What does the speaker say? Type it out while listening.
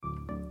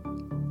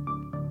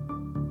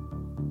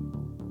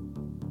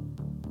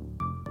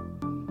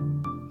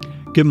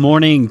Good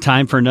morning.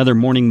 Time for another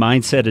morning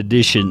mindset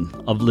edition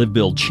of Live,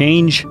 Build,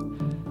 Change.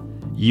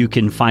 You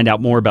can find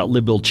out more about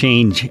Live, Build,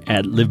 Change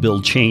at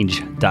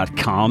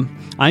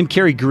livebuildchange.com. I'm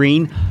Kerry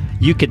Green.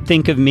 You could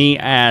think of me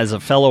as a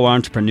fellow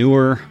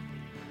entrepreneur,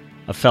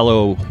 a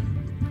fellow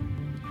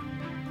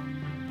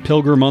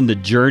pilgrim on the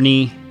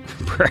journey.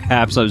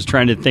 Perhaps I was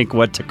trying to think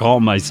what to call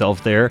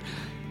myself there.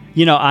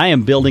 You know, I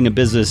am building a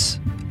business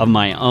of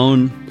my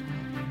own,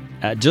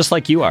 just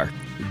like you are.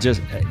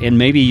 And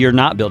maybe you're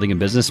not building a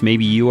business.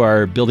 Maybe you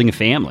are building a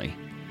family.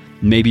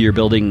 Maybe you're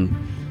building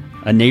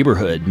a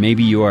neighborhood.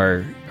 Maybe you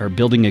are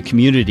building a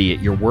community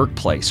at your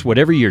workplace.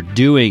 Whatever you're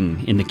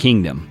doing in the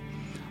kingdom,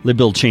 Live,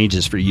 Build, Change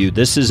is for you.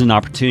 This is an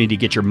opportunity to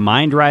get your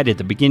mind right at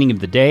the beginning of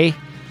the day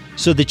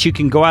so that you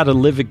can go out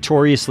and live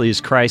victoriously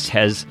as Christ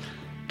has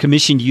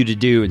commissioned you to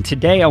do. And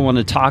today I want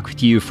to talk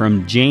with you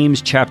from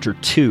James chapter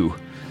 2.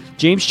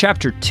 James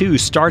chapter 2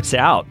 starts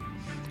out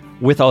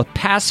with a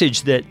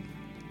passage that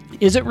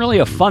isn't really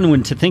a fun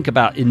one to think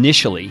about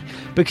initially,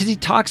 because he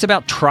talks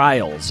about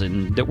trials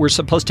and that we're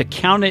supposed to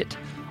count it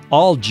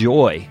all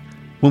joy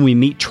when we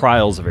meet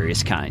trials of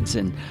various kinds.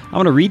 And I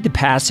want to read the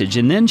passage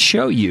and then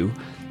show you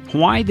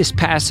why this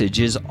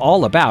passage is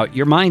all about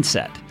your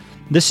mindset.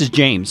 This is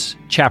James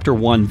chapter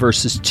 1,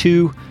 verses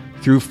 2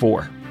 through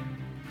 4.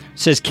 It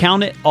says,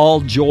 "Count it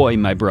all joy,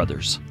 my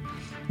brothers,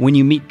 when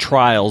you meet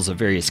trials of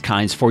various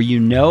kinds, for you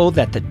know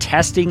that the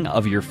testing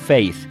of your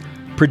faith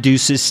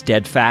produces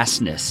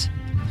steadfastness.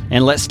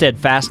 And let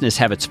steadfastness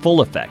have its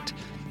full effect,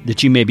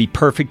 that you may be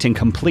perfect and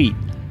complete,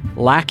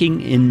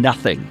 lacking in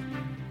nothing."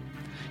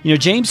 You know,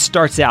 James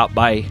starts out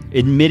by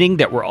admitting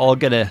that we're all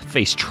going to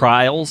face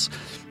trials.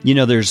 You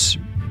know, there's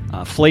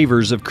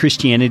flavors of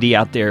Christianity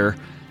out there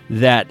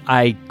that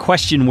I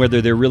question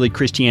whether they're really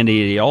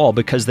Christianity at all,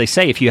 because they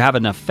say if you have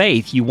enough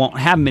faith, you won't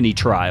have many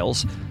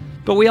trials.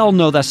 But we all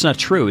know that's not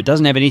true. It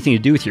doesn't have anything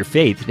to do with your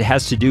faith. It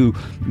has to do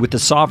with the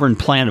sovereign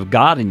plan of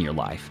God in your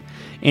life.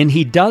 And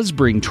he does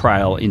bring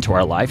trial into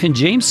our life. And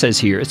James says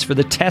here, it's for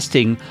the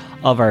testing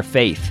of our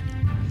faith.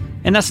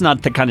 And that's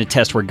not the kind of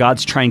test where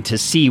God's trying to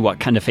see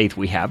what kind of faith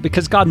we have,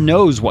 because God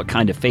knows what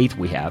kind of faith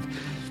we have.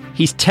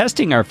 He's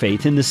testing our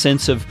faith in the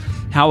sense of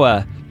how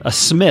a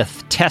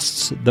smith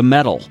tests the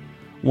metal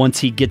once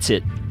he gets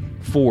it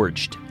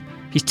forged.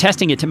 He's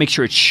testing it to make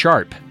sure it's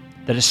sharp,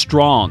 that it's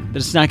strong, that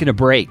it's not going to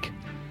break.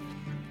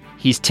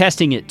 He's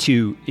testing it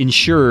to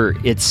ensure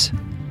its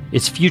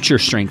future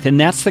strength. And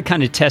that's the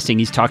kind of testing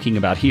he's talking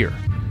about here.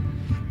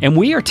 And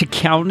we are to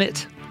count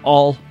it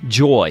all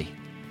joy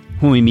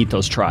when we meet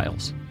those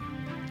trials.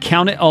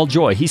 Count it all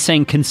joy. He's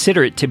saying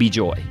consider it to be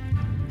joy.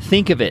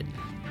 Think of it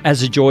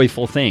as a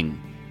joyful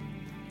thing.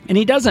 And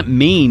he doesn't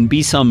mean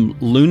be some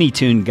Looney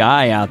Tune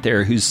guy out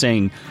there who's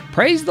saying,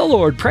 praise the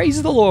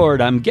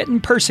Lord, I'm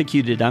getting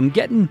persecuted, I'm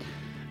getting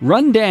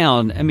run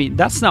down. I mean,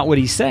 that's not what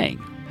he's saying.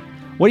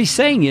 What he's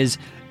saying is,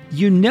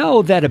 you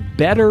know that a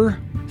better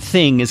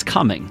thing is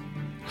coming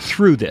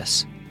through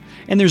this.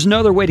 And there's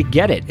no other way to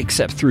get it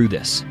except through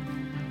this.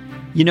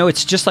 You know,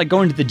 it's just like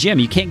going to the gym.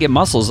 You can't get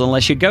muscles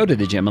unless you go to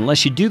the gym,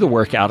 unless you do the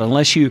workout,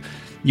 unless you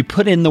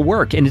put in the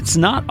work. And it's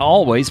not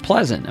always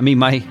pleasant. I mean,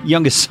 my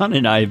youngest son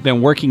and I have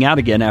been working out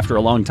again after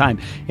a long time.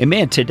 And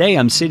man, today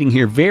I'm sitting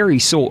here very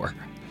sore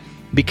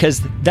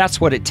because that's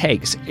what it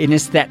takes. And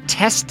it's that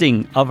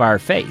testing of our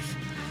faith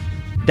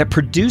that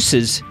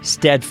produces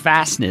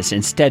steadfastness.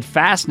 And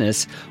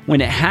steadfastness,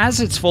 when it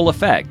has its full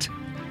effect,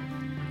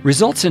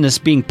 results in us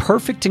being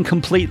perfect and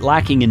complete,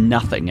 lacking in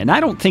nothing. And I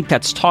don't think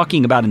that's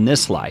talking about in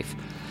this life.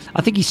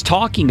 I think he's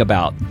talking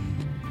about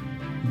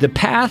the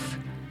path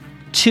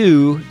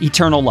to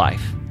eternal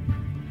life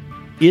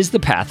is the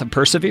path of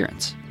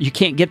perseverance. You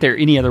can't get there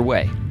any other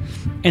way.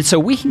 And so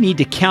we need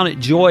to count it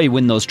joy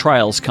when those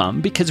trials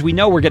come, because we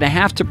know we're going to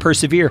have to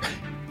persevere.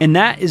 And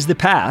that is the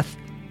path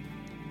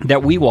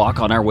that we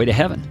walk on our way to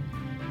heaven.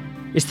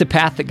 It's the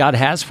path that God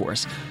has for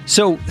us.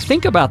 So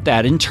think about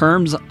that in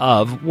terms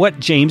of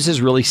what James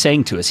is really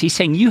saying to us. He's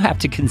saying you have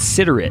to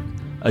consider it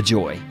a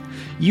joy.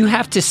 You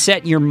have to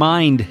set your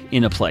mind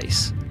in a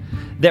place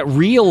that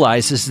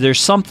realizes there's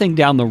something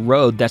down the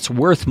road that's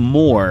worth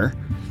more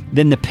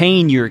than the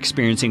pain you're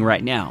experiencing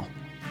right now.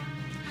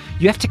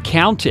 You have to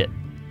count it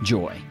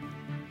joy.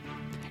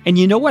 And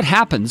you know what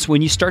happens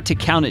when you start to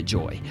count it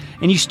joy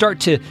and you start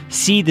to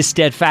see the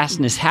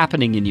steadfastness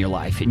happening in your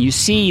life and you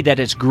see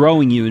that it's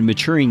growing you and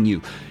maturing you,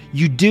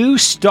 you do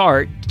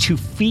start to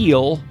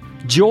feel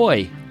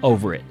joy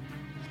over it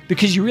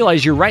because you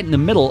realize you're right in the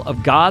middle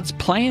of God's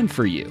plan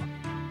for you.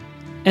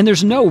 And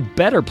there's no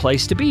better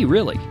place to be,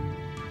 really,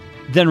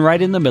 than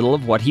right in the middle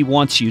of what He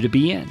wants you to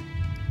be in.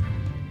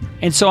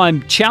 And so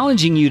I'm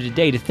challenging you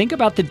today to think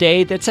about the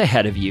day that's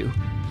ahead of you.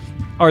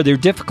 Are there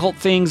difficult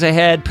things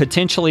ahead,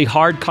 potentially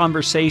hard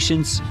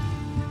conversations?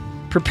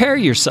 Prepare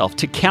yourself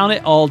to count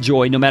it all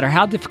joy, no matter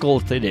how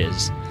difficult it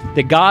is,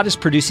 that God is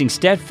producing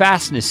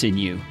steadfastness in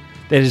you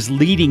that is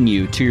leading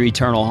you to your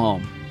eternal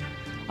home.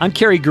 I'm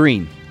Kerry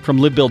Green from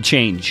Live, Build,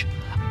 Change.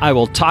 I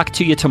will talk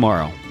to you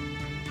tomorrow.